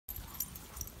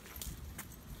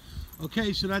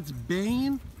Okay, so that's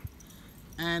Bane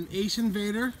and Ace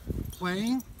Vader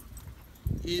playing.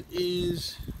 It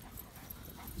is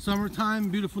summertime,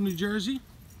 beautiful New Jersey.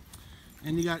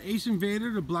 And you got Ace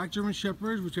Vader, the black German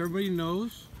Shepherds, which everybody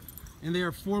knows. And they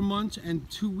are 4 months and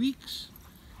 2 weeks.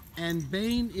 And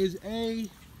Bane is a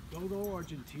Dogo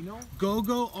Argentino.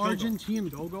 Go-Go Argentino.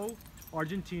 Dogo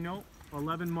Argentino.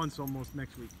 11 months almost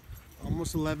next week.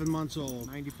 Almost 11 months old.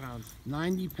 90 pounds.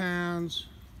 90 pounds.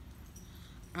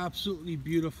 Absolutely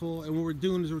beautiful. And what we're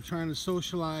doing is we're trying to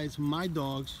socialize my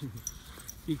dogs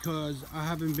because I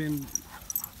haven't been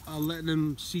letting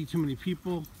them see too many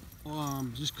people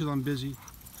just because I'm busy.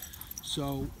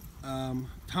 So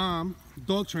Tom,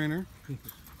 dog trainer,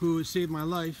 who has saved my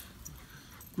life,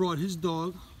 brought his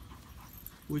dog,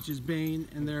 which is Bane,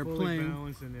 and they're fully playing.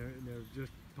 Balanced and they're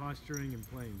just posturing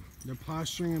and playing. They're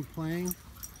posturing and playing.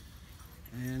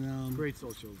 And great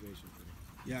socialization for them.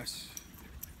 yes.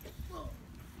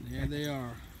 There they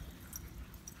are.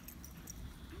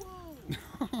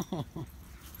 Whoa.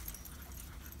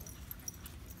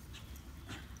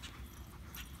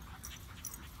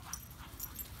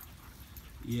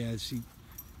 Yeah, see,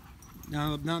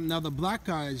 now the black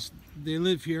guys, they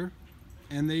live here,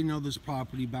 and they know this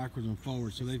property backwards and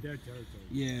forwards. So Their territory.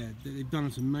 yeah, they've done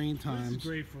this a million times. This is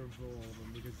great for all of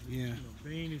them because Yeah. you know,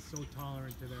 Bane is so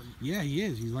tolerant to them. Yeah, he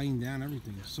is. He's laying down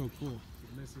everything. It's so cool.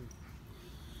 Submissive.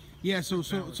 Yeah, so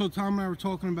Tom and I were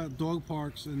talking about dog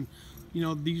parks, and you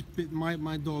know,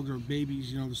 my dogs are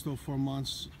babies. You know, they're still 4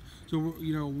 months. So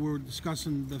we're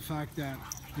discussing the fact that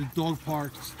the dog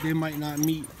parks, they might not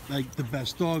meet like the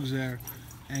best dogs there,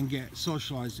 and get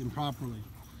socialized improperly.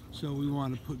 So we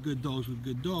want to put good dogs with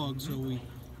good dogs, so we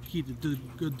keep the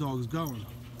good dogs going.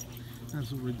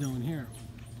 That's what we're doing here.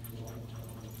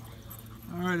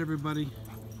 All right, everybody.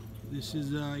 This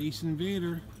is Ace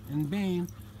Vader and Bane,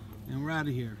 and we're out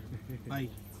of here. Bye.